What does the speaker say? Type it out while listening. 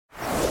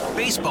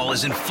Baseball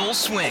is in full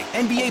swing.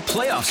 NBA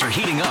playoffs are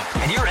heating up,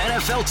 and your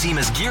NFL team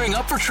is gearing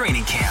up for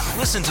training camp.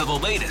 Listen to the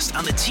latest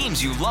on the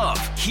teams you love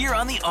here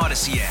on the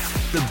Odyssey app.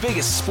 The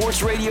biggest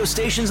sports radio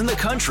stations in the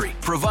country,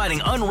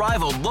 providing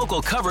unrivaled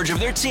local coverage of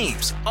their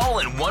teams, all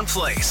in one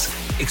place.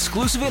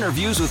 Exclusive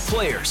interviews with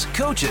players,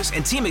 coaches,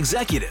 and team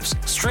executives,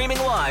 streaming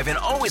live and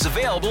always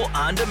available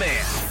on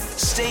demand.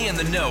 Stay in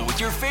the know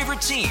with your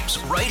favorite teams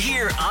right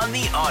here on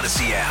the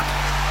Odyssey app.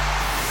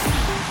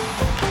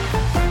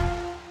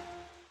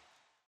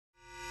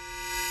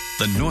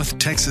 The North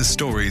Texas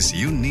stories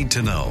you need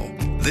to know.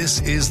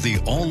 This is the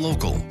All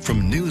Local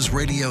from News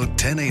Radio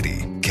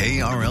 1080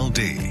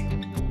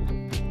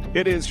 KRLD.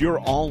 It is your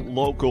All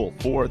Local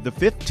for the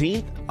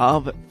 15th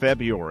of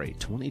February,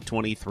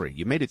 2023.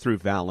 You made it through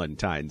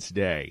Valentine's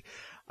Day.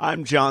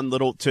 I'm John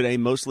Little. Today,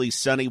 mostly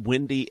sunny,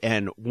 windy,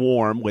 and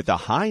warm with a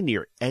high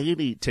near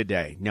 80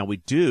 today. Now, we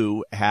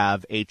do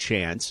have a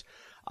chance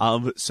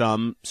of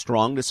some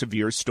strong to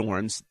severe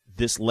storms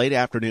this late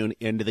afternoon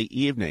into the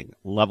evening.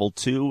 Level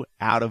 2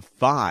 out of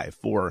 5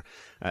 for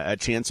a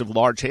chance of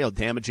large hail,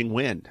 damaging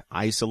wind,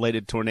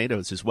 isolated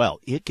tornadoes as well.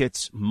 It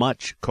gets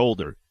much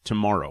colder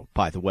tomorrow,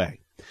 by the way.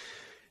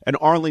 An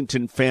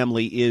Arlington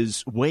family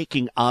is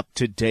waking up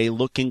today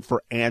looking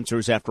for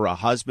answers after a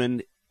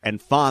husband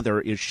and father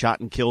is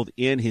shot and killed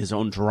in his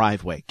own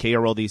driveway.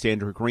 KRLD's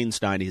Andrew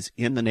Greenstein is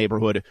in the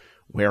neighborhood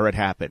where it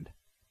happened.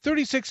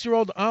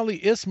 36-year-old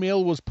Ali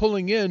Ismail was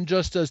pulling in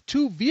just as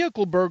two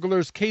vehicle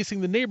burglars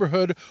casing the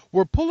neighborhood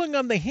were pulling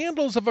on the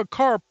handles of a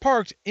car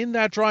parked in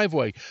that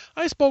driveway.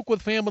 I spoke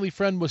with family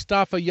friend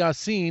Mustafa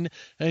Yassin,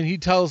 and he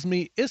tells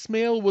me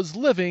Ismail was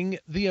living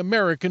the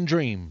American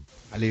dream.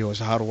 Ali was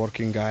a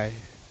hard-working guy,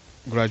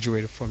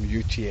 graduated from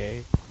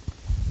UTA,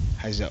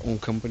 has his own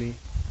company,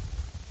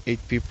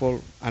 8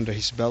 people under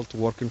his belt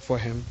working for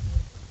him.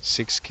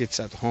 6 kids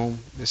at home,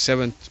 the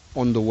 7th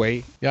on the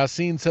way.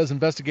 Yassin says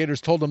investigators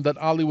told him that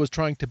Ali was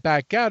trying to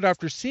back out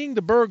after seeing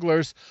the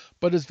burglars,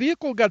 but his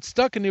vehicle got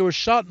stuck and he was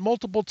shot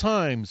multiple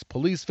times.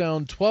 Police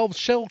found 12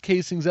 shell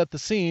casings at the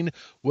scene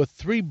with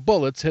 3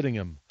 bullets hitting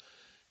him.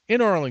 In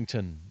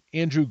Arlington,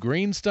 Andrew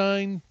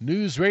Greenstein,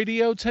 News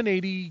Radio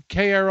 1080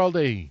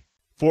 KRLD.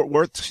 Fort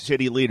Worth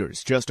city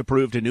leaders just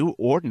approved a new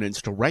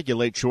ordinance to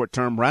regulate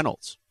short-term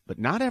rentals, but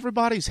not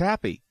everybody's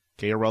happy.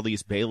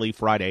 KRLD's Bailey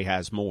Friday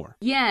has more.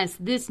 Yes,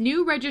 this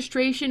new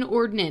registration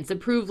ordinance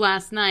approved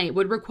last night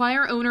would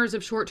require owners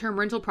of short-term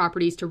rental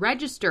properties to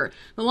register.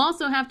 They'll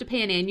also have to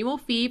pay an annual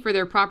fee for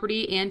their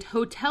property and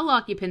hotel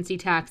occupancy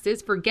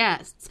taxes for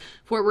guests.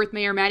 Fort Worth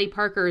Mayor Maddie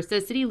Parker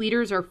says city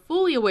leaders are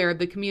fully aware of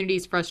the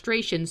community's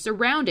frustration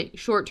surrounding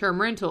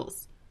short-term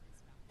rentals.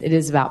 It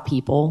is about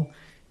people.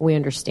 We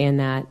understand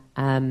that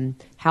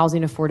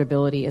housing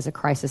affordability is a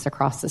crisis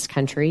across this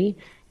country,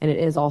 and it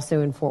is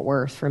also in Fort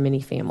Worth for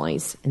many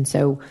families. And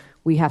so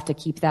we have to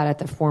keep that at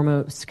the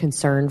foremost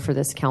concern for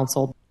this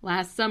council.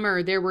 Last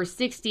summer, there were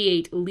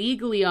 68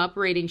 legally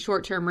operating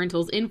short-term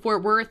rentals in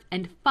Fort Worth,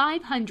 and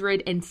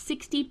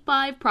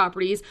 565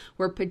 properties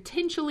were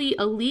potentially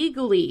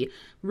illegally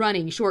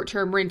running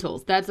short-term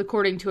rentals. That's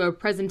according to a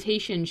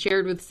presentation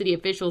shared with city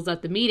officials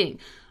at the meeting.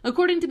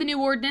 According to the new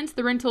ordinance,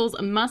 the rentals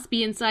must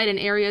be inside an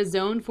area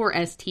zoned for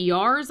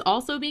STRs,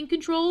 also being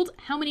controlled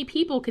how many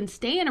people can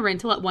stay in a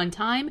rental at one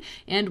time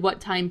and what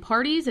time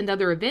parties and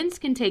other events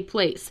can take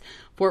place.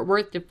 Fort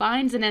Worth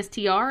defines an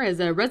STR as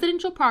a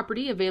residential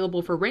property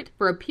available for rent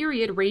for a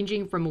period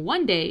ranging from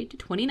 1 day to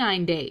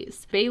 29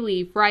 days.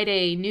 Bailey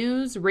Friday,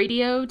 News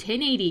Radio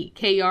 1080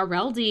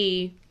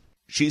 KRLD.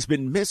 She's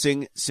been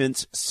missing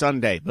since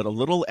Sunday, but a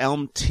Little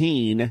Elm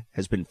teen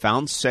has been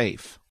found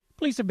safe.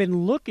 Police have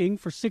been looking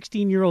for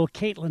 16-year-old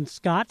Caitlin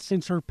Scott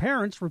since her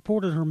parents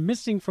reported her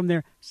missing from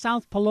their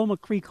South Paloma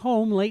Creek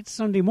home late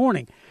Sunday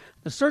morning.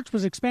 The search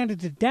was expanded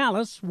to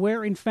Dallas,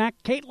 where, in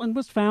fact, Caitlin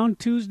was found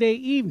Tuesday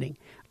evening.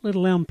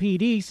 Little Elm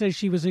PD says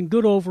she was in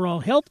good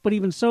overall health, but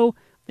even so,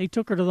 they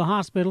took her to the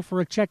hospital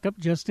for a checkup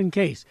just in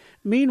case.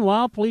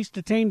 Meanwhile, police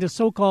detained a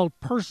so-called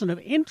person of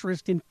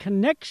interest in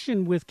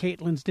connection with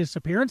Caitlin's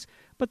disappearance,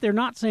 but they're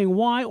not saying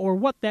why or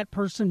what that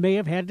person may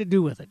have had to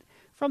do with it.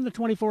 From the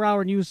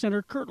 24-Hour News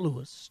Center, Kurt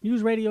Lewis,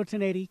 News Radio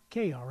 1080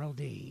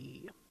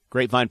 KRLD.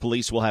 Grapevine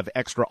police will have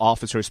extra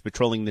officers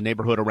patrolling the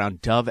neighborhood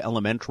around Dove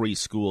Elementary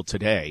School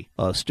today.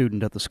 A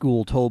student at the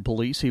school told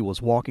police he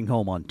was walking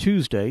home on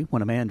Tuesday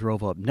when a man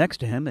drove up next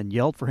to him and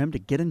yelled for him to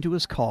get into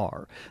his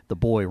car. The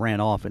boy ran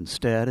off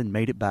instead and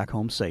made it back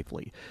home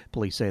safely.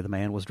 Police say the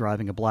man was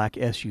driving a black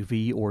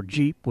SUV or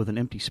Jeep with an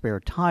empty spare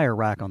tire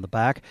rack on the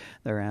back.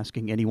 They're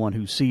asking anyone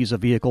who sees a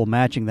vehicle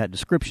matching that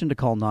description to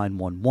call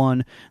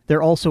 911.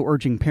 They're also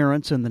urging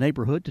parents in the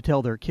neighborhood to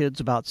tell their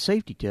kids about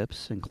safety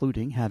tips,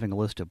 including having a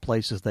list of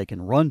places they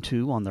can run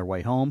to on their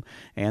way home,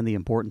 and the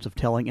importance of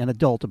telling an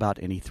adult about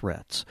any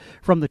threats.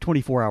 From the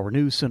 24-Hour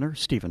News Center,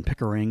 Stephen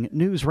Pickering,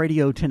 News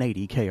Radio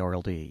 1080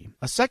 KRLD.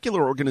 A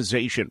secular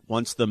organization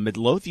wants the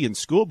Midlothian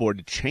School Board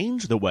to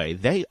change the way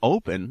they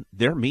open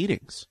their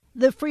meetings.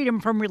 The Freedom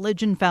from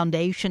Religion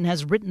Foundation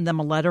has written them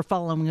a letter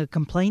following a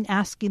complaint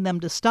asking them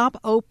to stop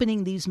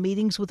opening these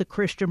meetings with a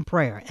Christian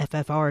prayer.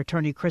 FFR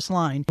attorney Chris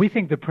Line. We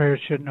think the prayers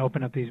shouldn't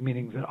open up these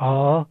meetings at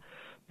all,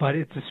 but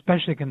it's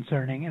especially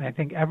concerning, and I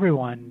think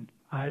everyone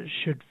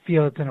should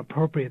feel it's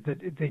inappropriate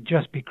that they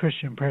just be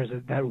Christian prayers,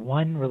 that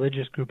one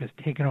religious group has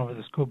taken over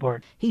the school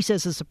board. He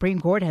says the Supreme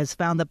Court has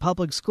found that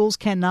public schools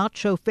cannot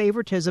show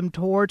favoritism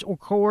towards or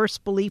coerce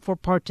belief or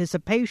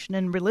participation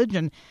in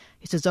religion.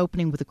 He says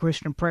opening with a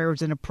Christian prayer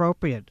is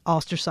inappropriate,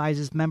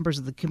 ostracizes members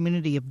of the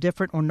community of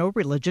different or no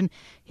religion.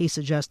 He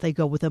suggests they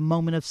go with a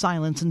moment of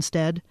silence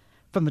instead.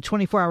 From the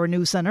 24-Hour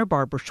News Center,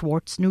 Barbara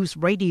Schwartz, News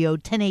Radio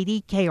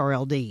 1080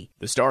 KRLD.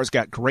 The Stars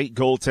got great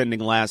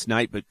goaltending last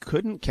night, but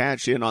couldn't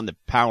cash in on the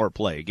power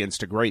play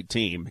against a great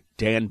team.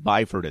 Dan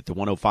Byford at the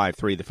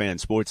 105.3 The Fan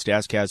Sports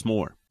Desk has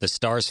more. The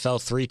Stars fell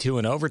 3-2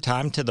 in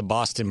overtime to the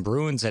Boston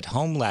Bruins at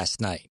home last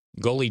night.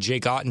 Goalie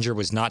Jake Ottinger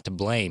was not to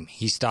blame.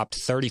 He stopped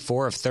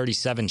 34 of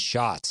 37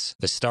 shots.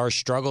 The Stars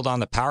struggled on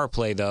the power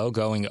play, though,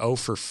 going 0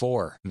 for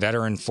 4.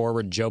 Veteran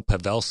forward Joe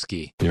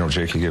Pavelski.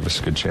 Jake, he gave us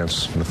a good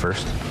chance in the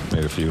first.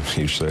 Made a few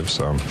huge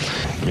saves. I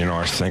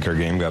think our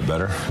game got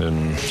better,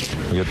 and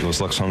we get those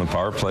looks on the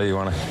power play. You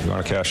want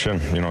to cash in.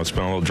 It's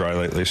been a little dry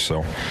lately,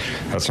 so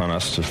that's on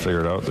us to figure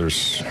it out.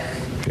 There's,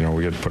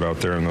 we get put out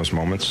there in those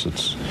moments.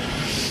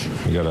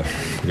 We gotta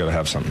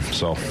have something.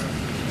 So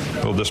a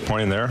little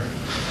disappointing there.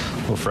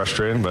 A little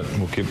frustrating, but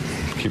we'll keep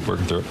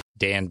working through it.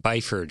 Dan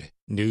Byford,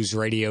 News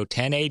Radio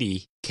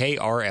 1080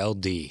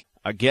 KRLD.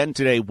 Again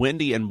today,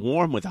 windy and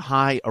warm with a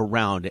high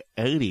around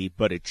 80,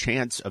 but a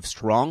chance of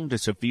strong to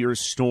severe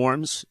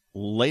storms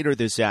later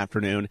this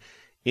afternoon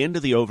into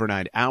the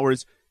overnight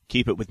hours.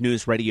 Keep it with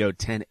News Radio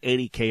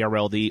 1080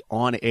 KRLD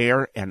on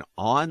air and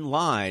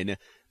online.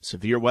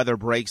 Severe weather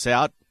breaks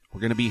out.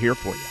 We're going to be here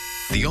for you.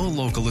 The All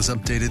Local is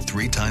updated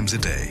 3 times a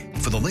day.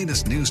 For the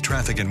latest news,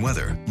 traffic, and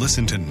weather,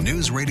 listen to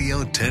News Radio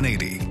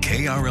 1080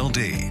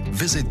 KRLD.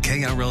 Visit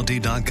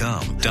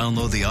KRLD.com,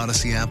 download the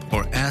Odyssey app,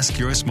 or ask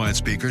your smart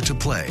speaker to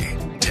play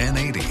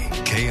 1080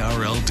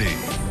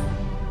 KRLD.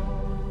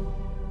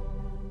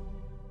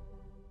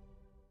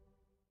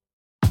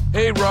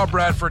 Hey, Rob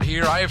Bradford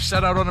here. I have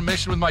set out on a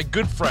mission with my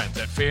good friends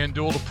at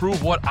FanDuel to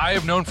prove what I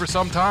have known for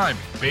some time.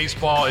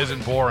 Baseball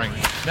isn't boring.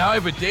 Now I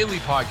have a daily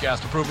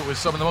podcast to prove it with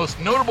some of the most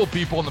notable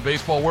people in the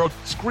baseball world,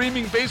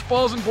 screaming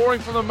baseball isn't boring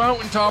from the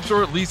mountaintops,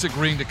 or at least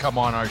agreeing to come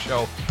on our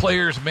show.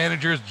 Players,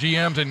 managers,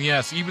 GMs, and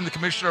yes, even the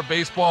commissioner of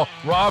baseball,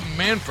 Rob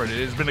Manfred.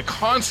 It has been a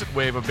constant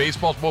wave of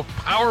baseball's most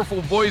powerful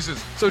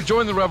voices. So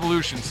join the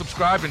revolution.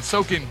 Subscribe and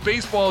soak in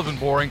Baseball Isn't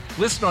Boring.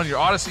 Listen on your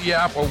Odyssey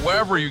app or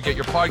wherever you get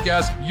your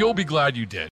podcasts. You'll be glad you did.